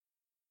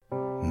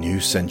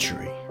New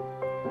Century,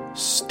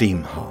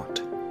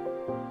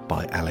 SteamHeart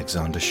by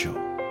Alexander Shaw.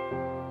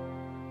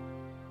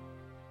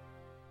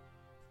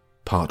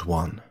 Part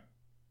 1.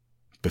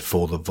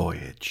 Before the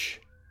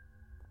Voyage.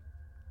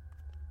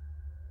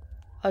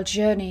 Our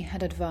journey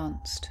had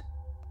advanced.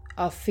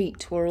 Our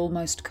feet were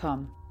almost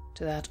come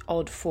to that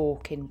odd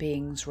fork in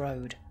being's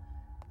road,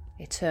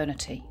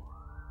 eternity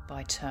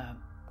by term.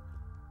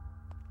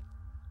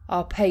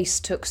 Our pace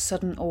took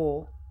sudden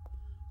awe,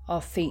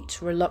 our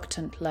feet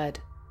reluctant led.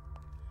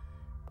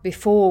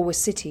 Before were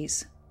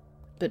cities,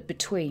 but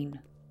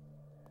between,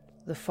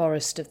 the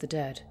forest of the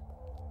dead.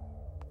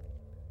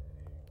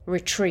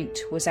 Retreat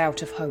was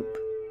out of hope,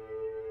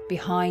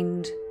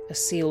 behind a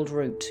sealed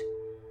route,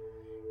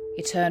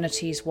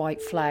 eternity's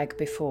white flag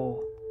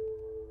before,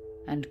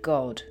 and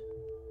God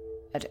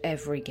at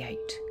every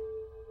gate.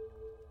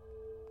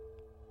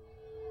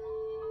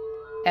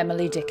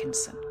 Emily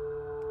Dickinson.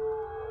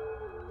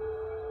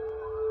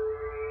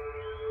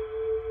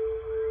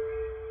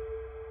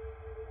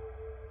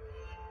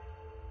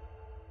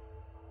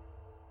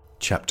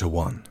 Chapter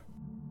 1.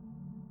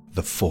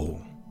 The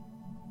Fall.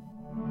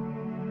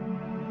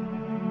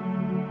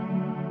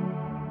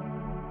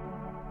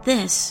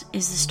 This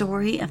is the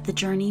story of the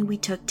journey we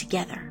took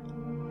together.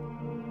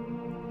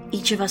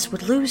 Each of us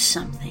would lose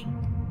something.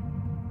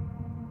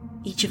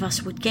 Each of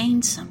us would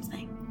gain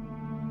something.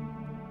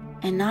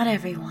 And not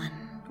everyone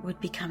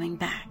would be coming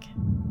back.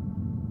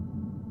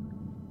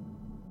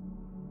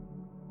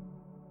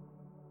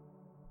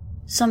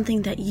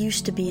 Something that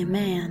used to be a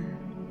man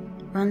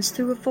runs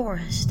through a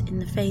forest in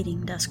the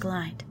fading dusk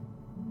light.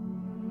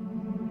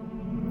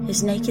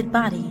 His naked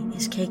body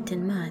is caked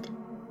in mud.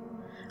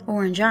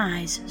 Orange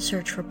eyes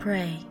search for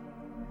prey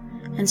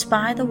and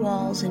spy the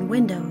walls and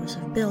windows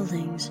of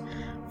buildings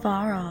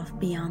far off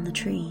beyond the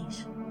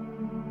trees.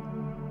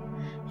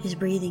 His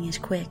breathing is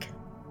quick.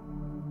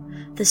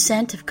 The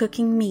scent of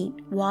cooking meat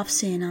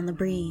wafts in on the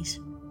breeze.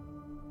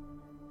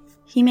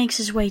 He makes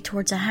his way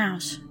towards a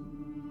house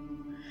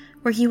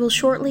where he will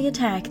shortly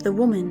attack the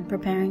woman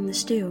preparing the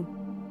stew,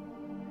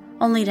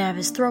 only to have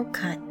his throat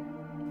cut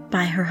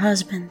by her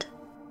husband.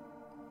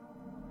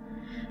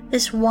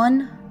 This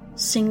one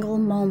single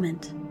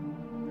moment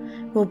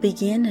will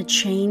begin a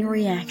chain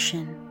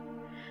reaction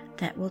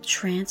that will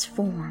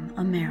transform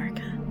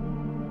America.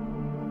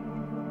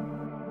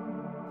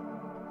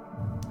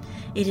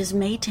 It is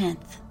May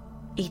 10th,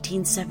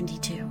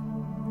 1872.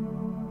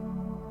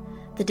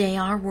 The day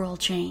our world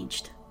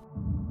changed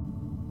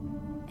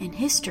and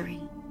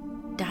history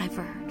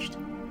diverged.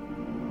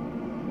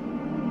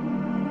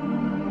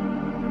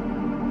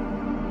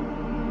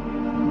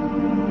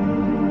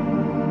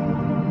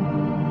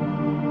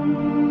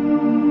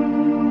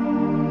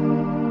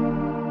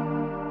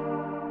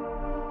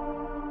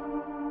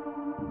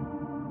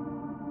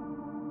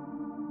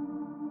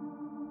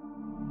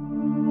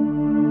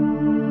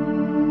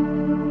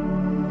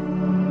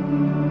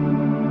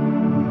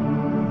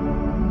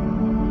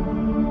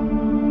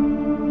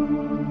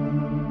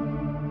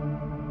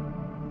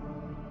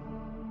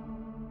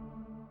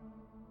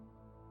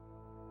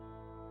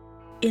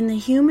 In the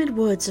humid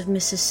woods of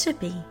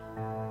Mississippi,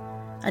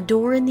 a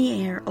door in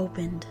the air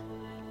opened.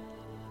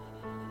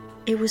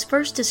 It was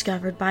first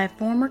discovered by a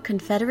former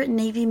Confederate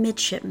Navy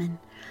midshipman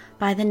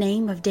by the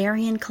name of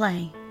Darian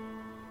Clay,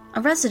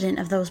 a resident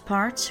of those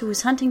parts who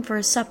was hunting for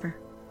his supper.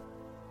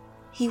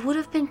 He would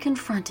have been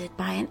confronted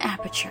by an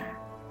aperture,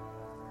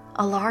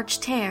 a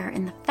large tear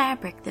in the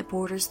fabric that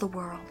borders the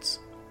worlds.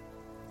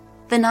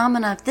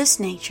 Phenomena of this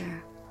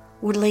nature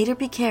would later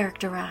be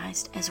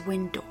characterized as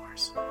wind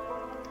doors,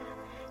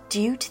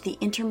 due to the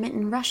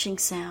intermittent rushing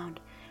sound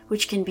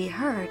which can be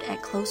heard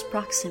at close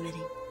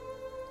proximity.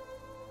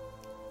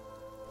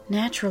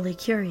 Naturally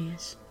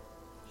curious,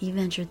 he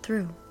ventured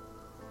through.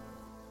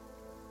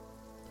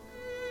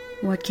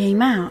 What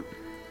came out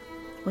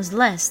was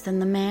less than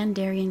the man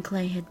Darian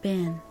Clay had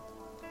been,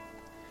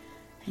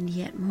 and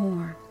yet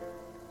more.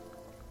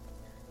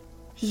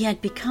 He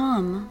had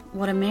become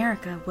what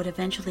America would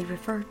eventually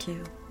refer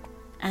to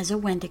as a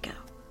Wendigo,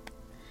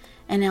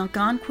 an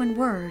Algonquin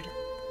word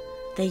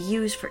they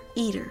use for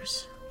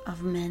eaters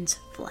of men's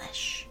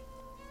flesh.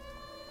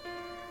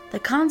 The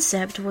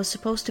concept was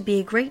supposed to be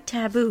a great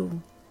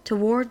taboo to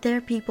ward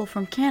their people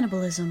from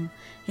cannibalism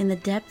in the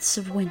depths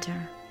of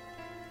winter.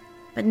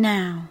 But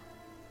now,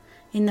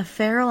 in the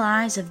feral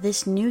eyes of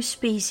this new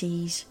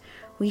species,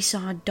 we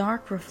saw a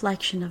dark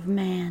reflection of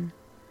man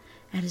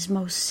at his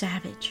most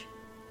savage.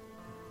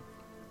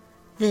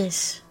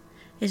 This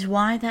is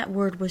why that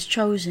word was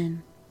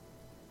chosen,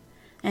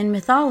 and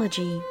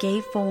mythology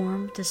gave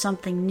form to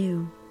something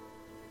new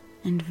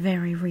and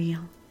very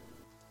real.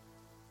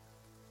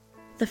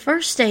 The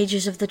first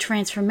stages of the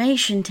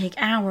transformation take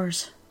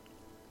hours.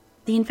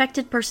 The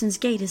infected person's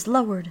gait is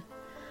lowered,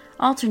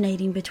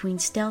 alternating between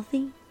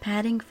stealthy,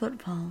 padding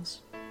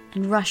footfalls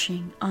and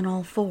rushing on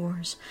all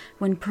fours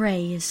when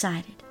prey is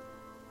sighted.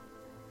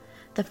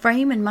 The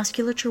frame and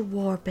musculature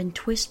warp and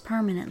twist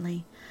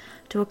permanently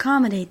to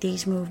accommodate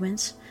these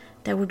movements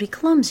that would be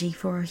clumsy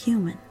for a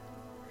human,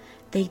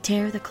 They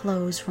tear the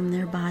clothes from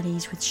their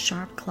bodies with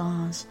sharp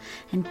claws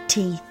and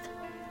teeth.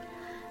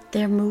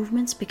 Their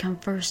movements become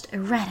first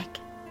erratic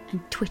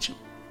and twitchy,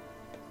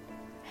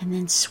 and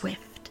then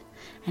swift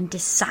and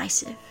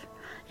decisive.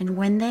 And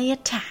when they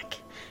attack,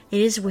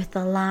 it is with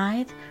the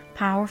lithe,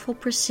 powerful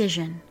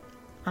precision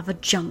of a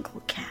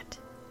jungle cat.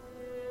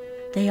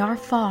 They are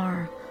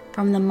far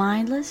from the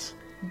mindless,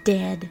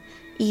 dead,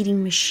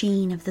 eating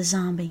machine of the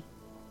zombie,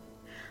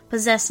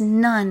 possess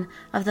none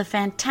of the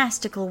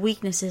fantastical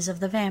weaknesses of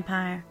the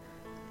vampire,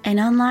 and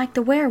unlike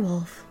the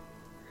werewolf,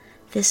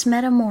 this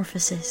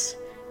metamorphosis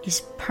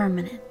is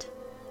permanent.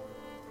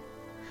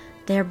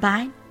 Their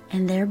bite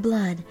and their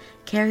blood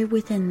carry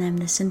within them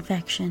this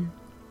infection,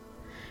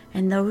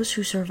 and those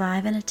who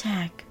survive an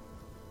attack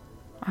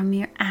are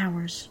mere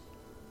hours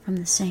from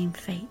the same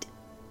fate.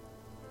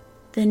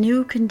 The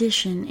new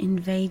condition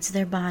invades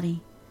their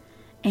body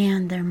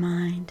and their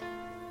mind.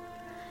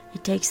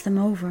 It takes them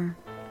over,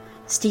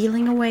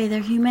 stealing away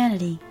their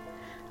humanity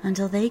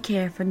until they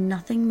care for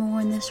nothing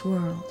more in this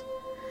world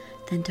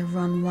than to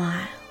run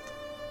wild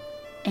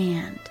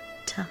and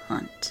to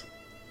hunt.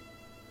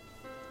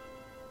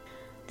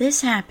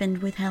 This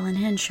happened with Helen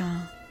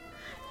Henshaw,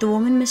 the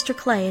woman Mr.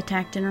 Clay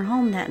attacked in her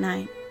home that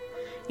night,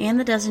 and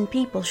the dozen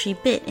people she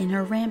bit in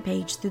her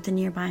rampage through the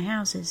nearby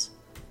houses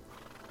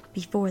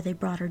before they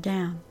brought her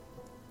down.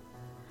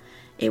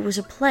 It was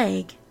a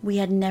plague we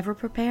had never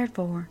prepared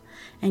for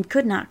and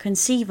could not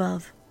conceive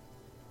of.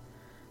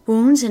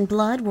 Wounds and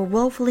blood were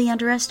woefully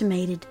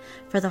underestimated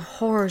for the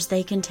horrors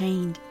they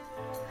contained.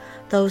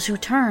 Those who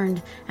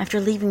turned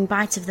after leaving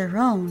bites of their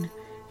own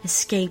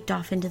escaped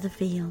off into the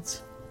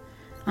fields,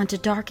 onto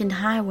darkened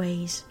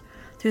highways,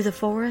 through the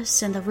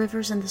forests and the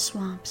rivers and the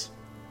swamps.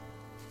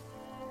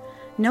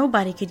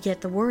 Nobody could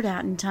get the word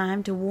out in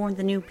time to warn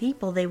the new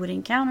people they would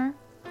encounter.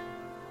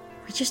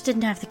 We just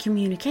didn't have the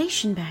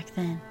communication back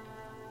then.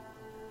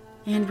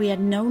 And we had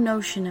no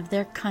notion of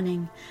their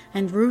cunning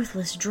and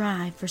ruthless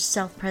drive for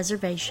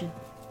self-preservation.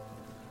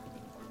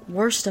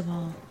 Worst of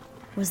all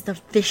was the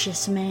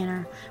vicious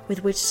manner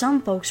with which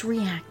some folks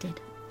reacted.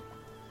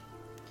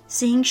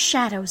 Seeing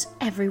shadows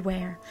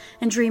everywhere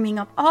and dreaming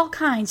up all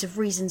kinds of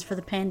reasons for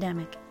the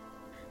pandemic,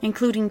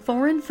 including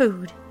foreign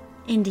food,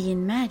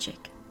 Indian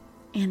magic,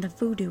 and the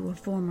voodoo of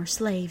former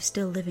slaves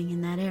still living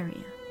in that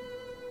area.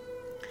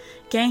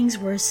 Gangs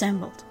were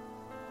assembled.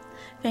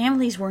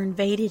 Families were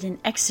invaded and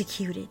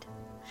executed.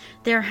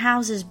 Their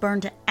houses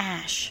burned to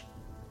ash.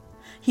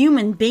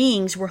 Human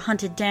beings were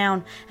hunted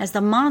down as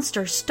the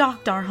monsters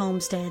stalked our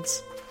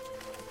homesteads.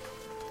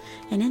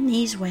 And in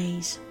these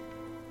ways,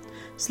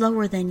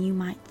 slower than you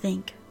might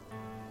think,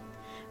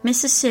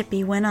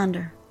 Mississippi went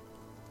under,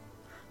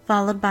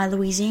 followed by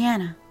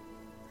Louisiana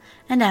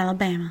and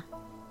Alabama.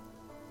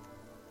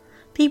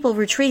 People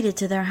retreated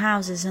to their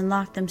houses and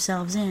locked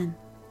themselves in.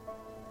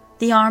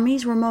 The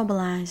armies were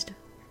mobilized,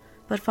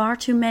 but far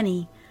too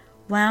many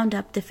wound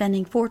up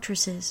defending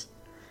fortresses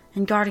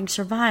and guarding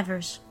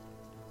survivors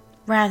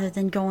rather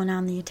than going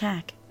on the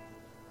attack.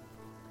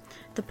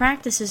 The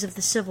practices of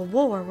the Civil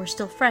War were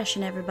still fresh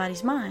in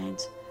everybody's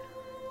minds,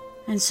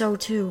 and so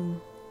too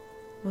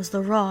was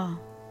the raw,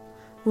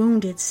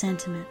 wounded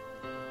sentiment.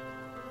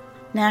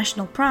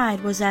 National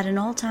pride was at an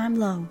all-time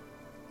low,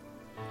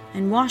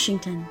 and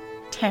Washington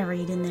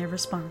tarried in their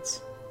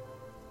response.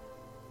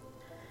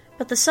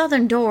 But the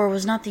southern door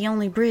was not the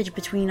only bridge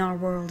between our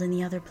world and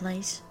the other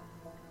place.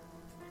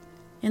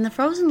 In the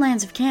frozen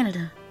lands of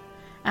Canada,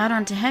 out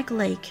on Tehek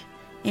Lake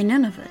in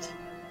Nunavut,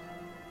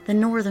 the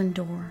northern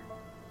door.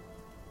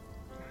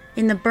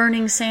 In the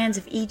burning sands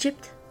of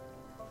Egypt,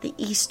 the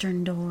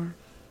eastern door.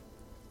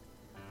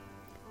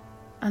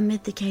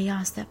 Amid the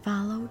chaos that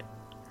followed,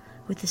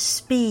 with a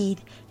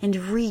speed and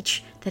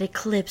reach that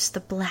eclipsed the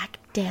black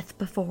death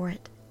before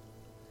it,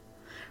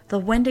 the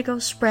Wendigo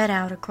spread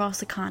out across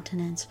the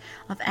continents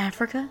of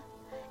Africa,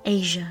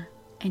 Asia,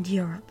 and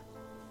Europe.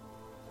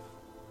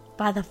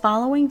 By the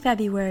following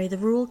February, the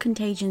rural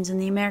contagions in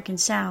the American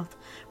South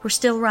were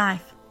still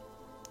rife,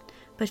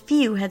 but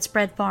few had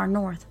spread far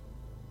north.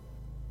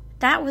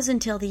 That was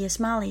until the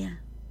Ismailia,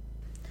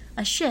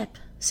 a ship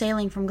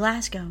sailing from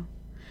Glasgow,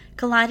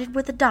 collided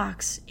with the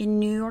docks in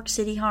New York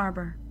City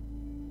harbor,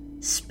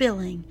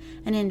 spilling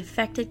an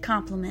infected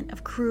complement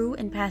of crew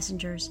and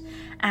passengers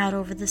out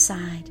over the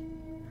side.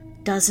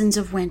 Dozens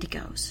of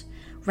Wendigos,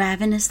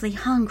 ravenously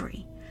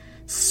hungry,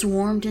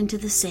 swarmed into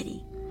the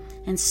city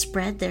and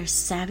spread their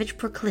savage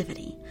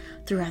proclivity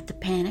throughout the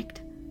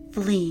panicked,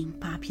 fleeing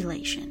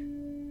population.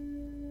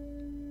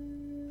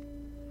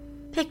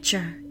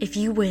 Picture, if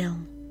you will,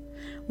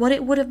 what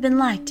it would have been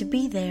like to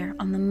be there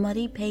on the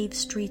muddy paved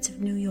streets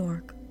of New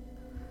York.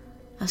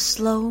 A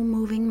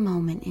slow-moving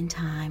moment in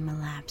time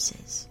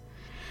elapses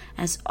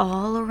as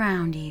all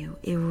around you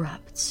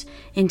erupts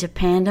into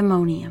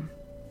pandemonium.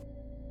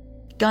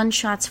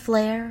 Gunshots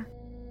flare,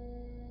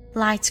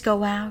 lights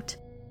go out,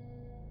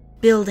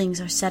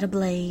 buildings are set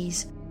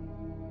ablaze,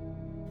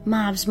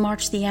 mobs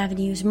march the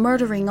avenues,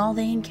 murdering all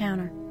they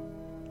encounter.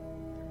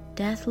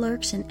 Death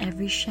lurks in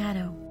every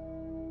shadow,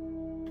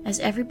 as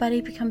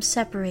everybody becomes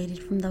separated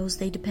from those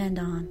they depend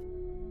on.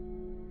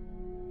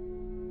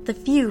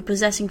 The few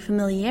possessing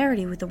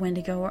familiarity with the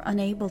Wendigo are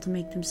unable to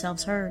make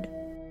themselves heard.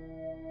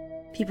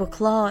 People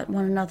claw at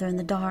one another in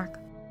the dark,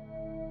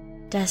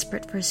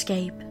 desperate for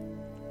escape.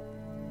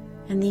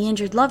 And the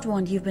injured loved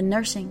one you've been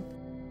nursing,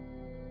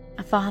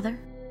 a father,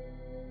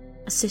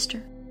 a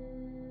sister,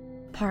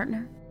 a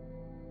partner,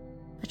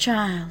 a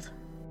child,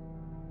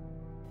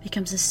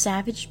 becomes a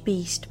savage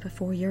beast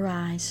before your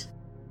eyes.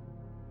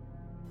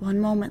 One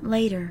moment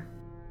later,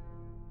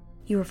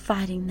 you are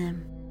fighting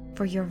them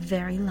for your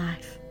very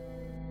life.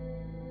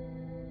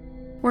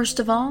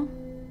 Worst of all,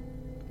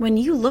 when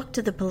you look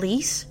to the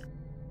police,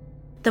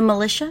 the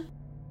militia,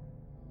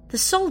 the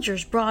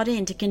soldiers brought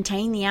in to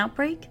contain the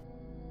outbreak,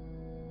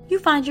 you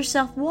find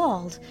yourself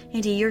walled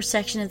into your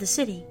section of the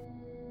city,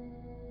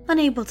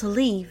 unable to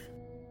leave,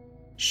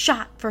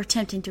 shot for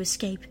attempting to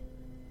escape,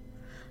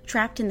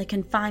 trapped in the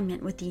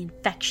confinement with the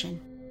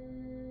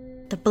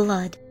infection, the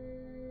blood,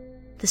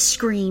 the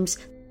screams,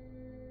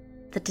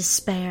 the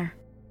despair.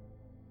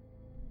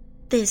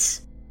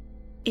 This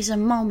is a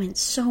moment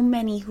so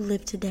many who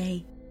live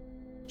today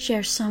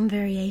share some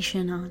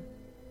variation on.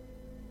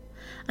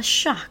 A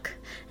shock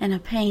and a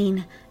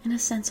pain and a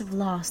sense of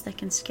loss that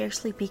can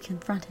scarcely be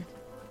confronted,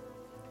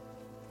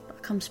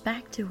 but comes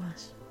back to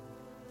us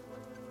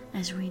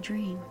as we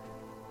dream.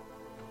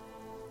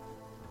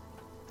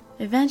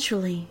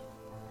 Eventually,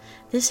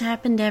 this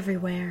happened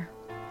everywhere.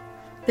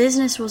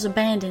 Business was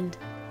abandoned,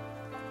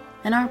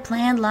 and our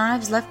planned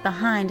lives left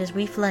behind as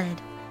we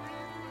fled.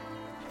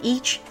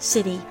 Each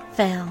city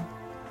fell,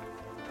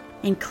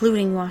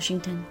 including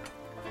Washington,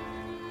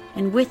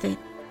 and with it,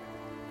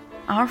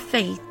 our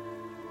faith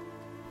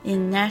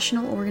in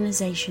national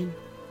organization.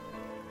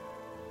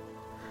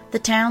 The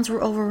towns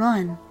were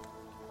overrun.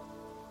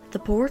 The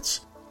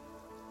ports,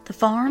 the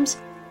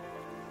farms,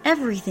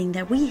 everything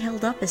that we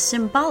held up as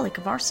symbolic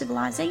of our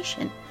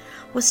civilization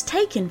was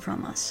taken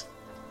from us.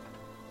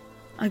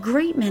 A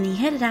great many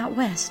headed out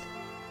west,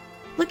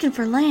 looking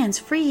for lands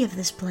free of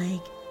this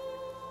plague,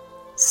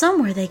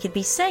 somewhere they could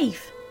be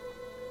safe.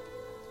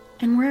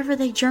 And wherever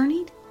they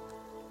journeyed,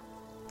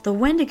 the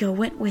Wendigo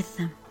went with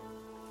them,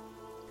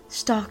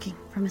 stalking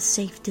from a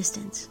safe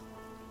distance,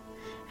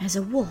 as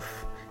a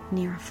wolf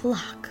near a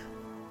flock,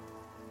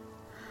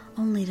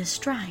 only to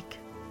strike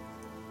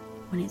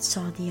when it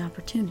saw the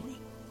opportunity.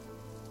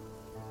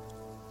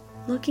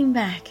 Looking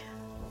back,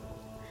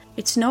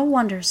 it's no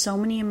wonder so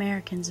many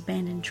Americans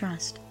abandoned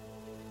trust,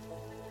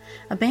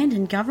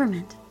 abandoned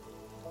government,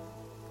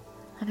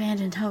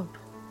 abandoned hope.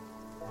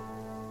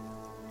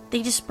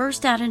 They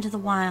dispersed out into the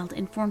wild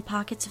and formed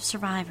pockets of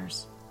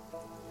survivors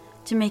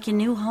to make a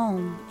new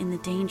home in the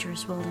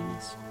dangerous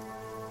wilderness.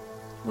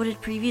 What had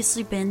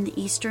previously been the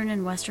eastern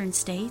and western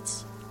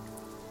states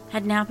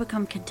had now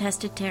become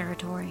contested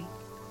territory,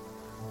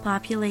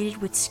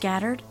 populated with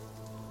scattered,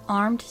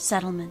 armed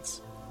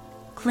settlements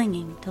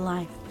clinging to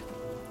life.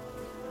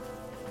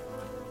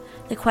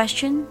 The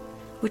question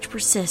which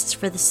persists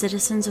for the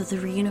citizens of the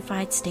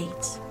reunified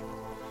states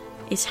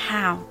is,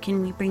 how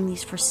can we bring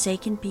these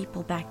forsaken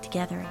people back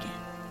together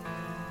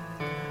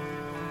again?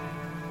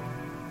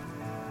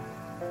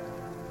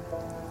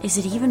 Is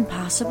it even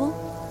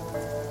possible?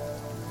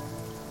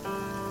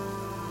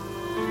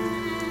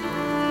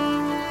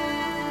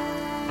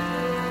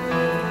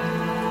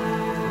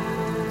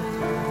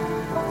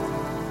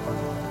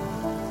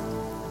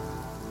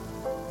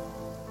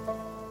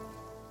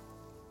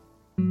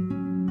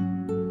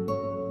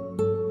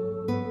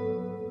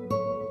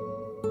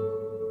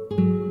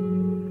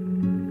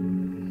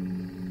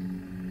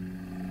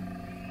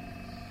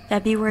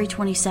 February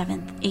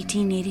 27th,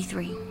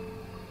 1883.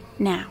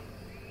 Now.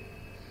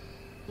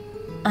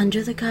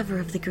 Under the cover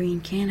of the green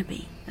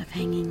canopy of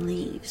hanging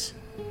leaves,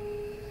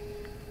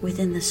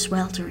 within the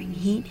sweltering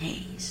heat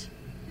haze,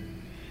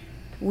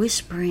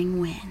 whispering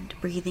wind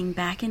breathing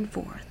back and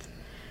forth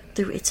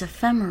through its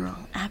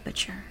ephemeral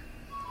aperture,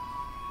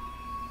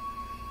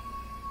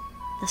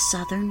 the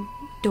southern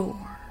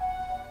door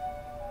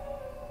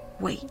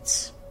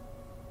waits.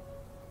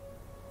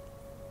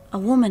 A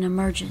woman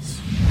emerges.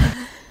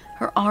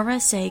 Her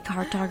RSA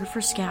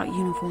cartographer scout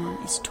uniform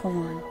is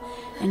torn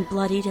and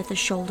bloodied at the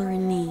shoulder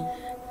and knee.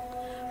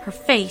 Her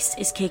face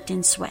is caked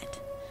in sweat.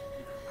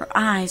 Her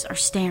eyes are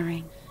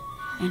staring,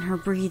 and her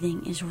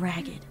breathing is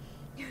ragged.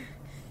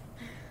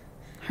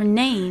 Her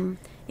name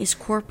is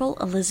Corporal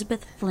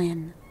Elizabeth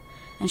Flynn,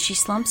 and she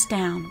slumps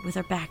down with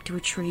her back to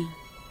a tree,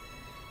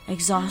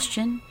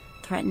 exhaustion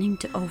threatening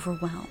to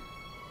overwhelm.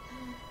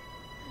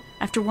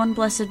 After one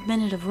blessed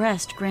minute of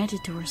rest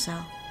granted to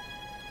herself,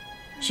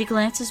 she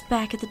glances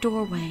back at the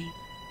doorway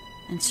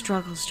and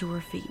struggles to her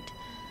feet,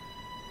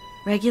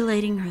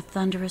 regulating her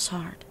thunderous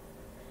heart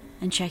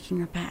and checking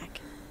her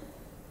pack.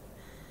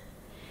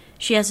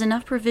 She has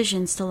enough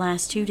provisions to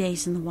last 2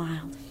 days in the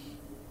wild.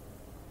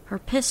 Her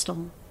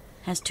pistol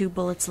has 2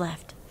 bullets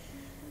left.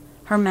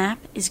 Her map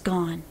is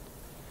gone,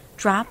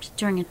 dropped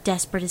during a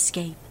desperate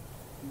escape.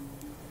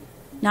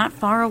 Not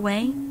far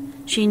away,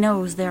 she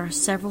knows there are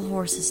several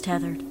horses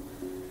tethered,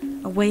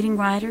 awaiting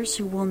riders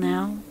who will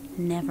now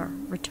never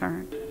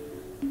return.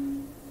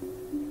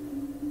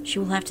 she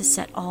will have to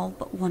set all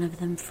but one of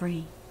them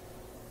free.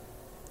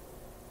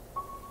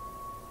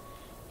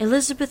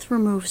 Elizabeth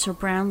removes her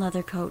brown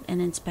leather coat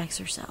and inspects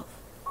herself.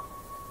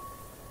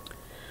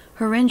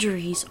 Her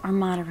injuries are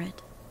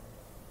moderate.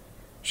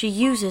 She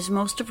uses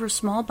most of her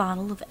small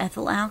bottle of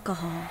ethyl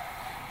alcohol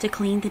to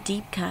clean the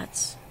deep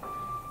cuts,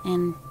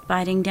 and,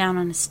 biting down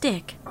on a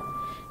stick,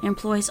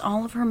 employs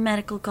all of her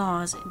medical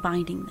gauze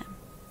binding them.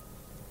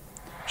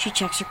 She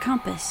checks her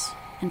compass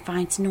and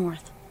finds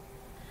north,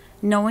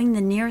 knowing the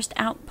nearest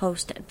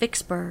outpost at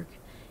Vicksburg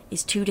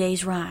is 2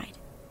 days' ride.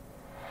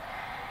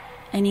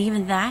 And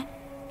even that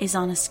is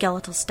on a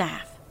skeletal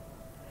staff,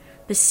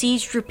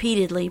 besieged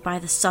repeatedly by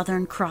the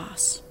Southern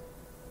Cross.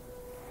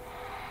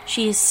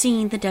 She has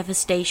seen the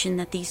devastation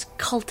that these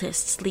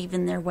cultists leave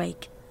in their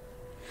wake,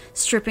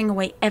 stripping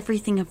away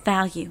everything of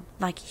value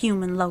like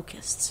human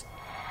locusts.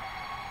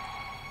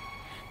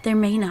 There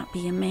may not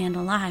be a man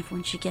alive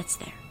when she gets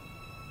there.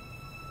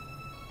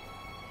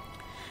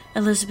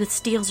 Elizabeth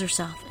steels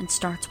herself and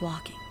starts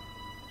walking.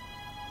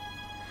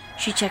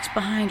 She checks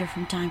behind her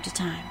from time to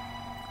time.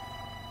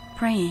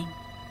 Praying,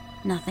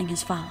 nothing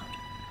has followed.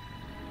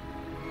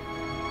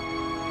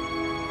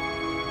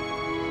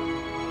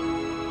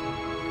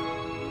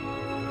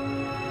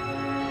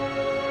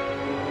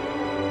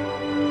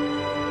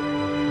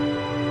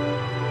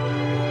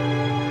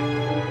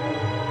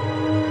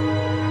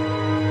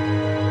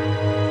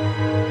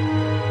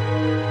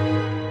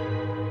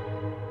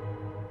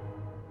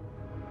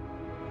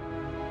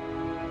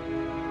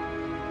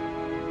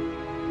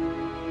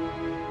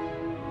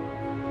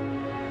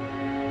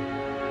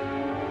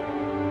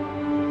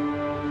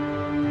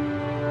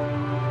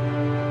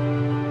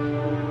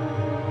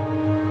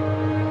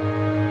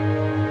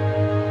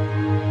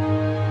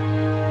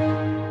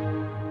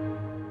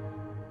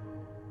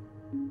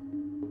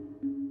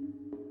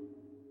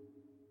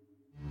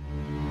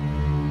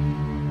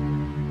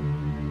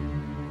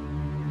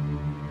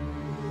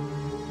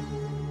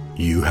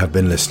 You have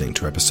been listening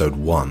to episode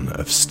 1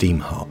 of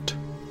SteamHeart,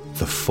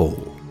 The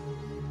Fall,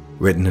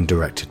 written and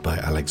directed by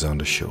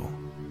Alexander Shaw.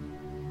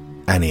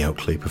 Annie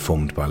Oakley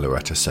performed by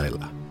Loretta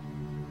Saylor.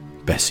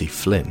 Bessie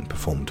Flynn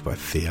performed by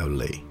Theo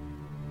Lee.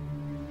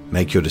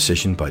 Make Your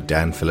Decision by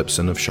Dan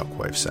Phillipson of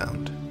Shockwave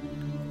Sound.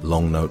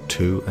 Long Note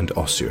 2 and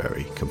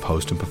Ossuary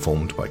composed and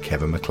performed by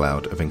Kevin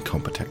MacLeod of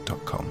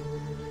Incompetech.com.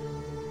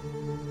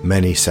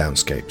 Many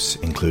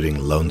soundscapes including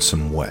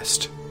Lonesome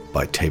West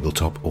by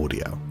Tabletop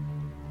Audio.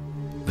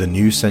 The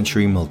New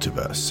Century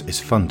Multiverse is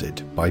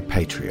funded by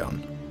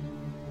Patreon.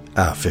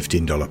 Our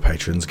 $15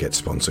 patrons get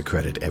sponsor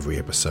credit every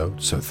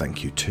episode, so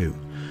thank you to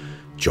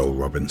Joel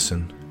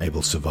Robinson,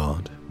 Abel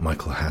Savard,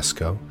 Michael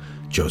Haskell,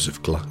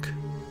 Joseph Gluck,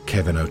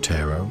 Kevin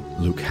Otero,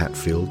 Luke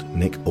Hatfield,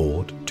 Nick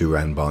Ord,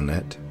 Duran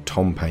Barnett,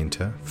 Tom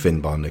Painter,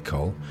 Finbar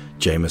Nicole,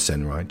 Jameis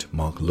Enright,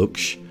 Mark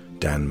Luksch,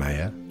 Dan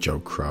Mayer, Joe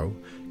Crow,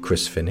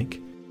 Chris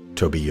Finnick,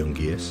 Toby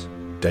Jungius,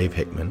 Dave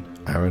Hickman,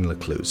 Aaron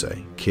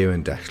Lecluse,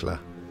 Kieran Dashler,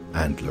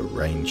 and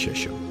Lorraine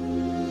Chisholm.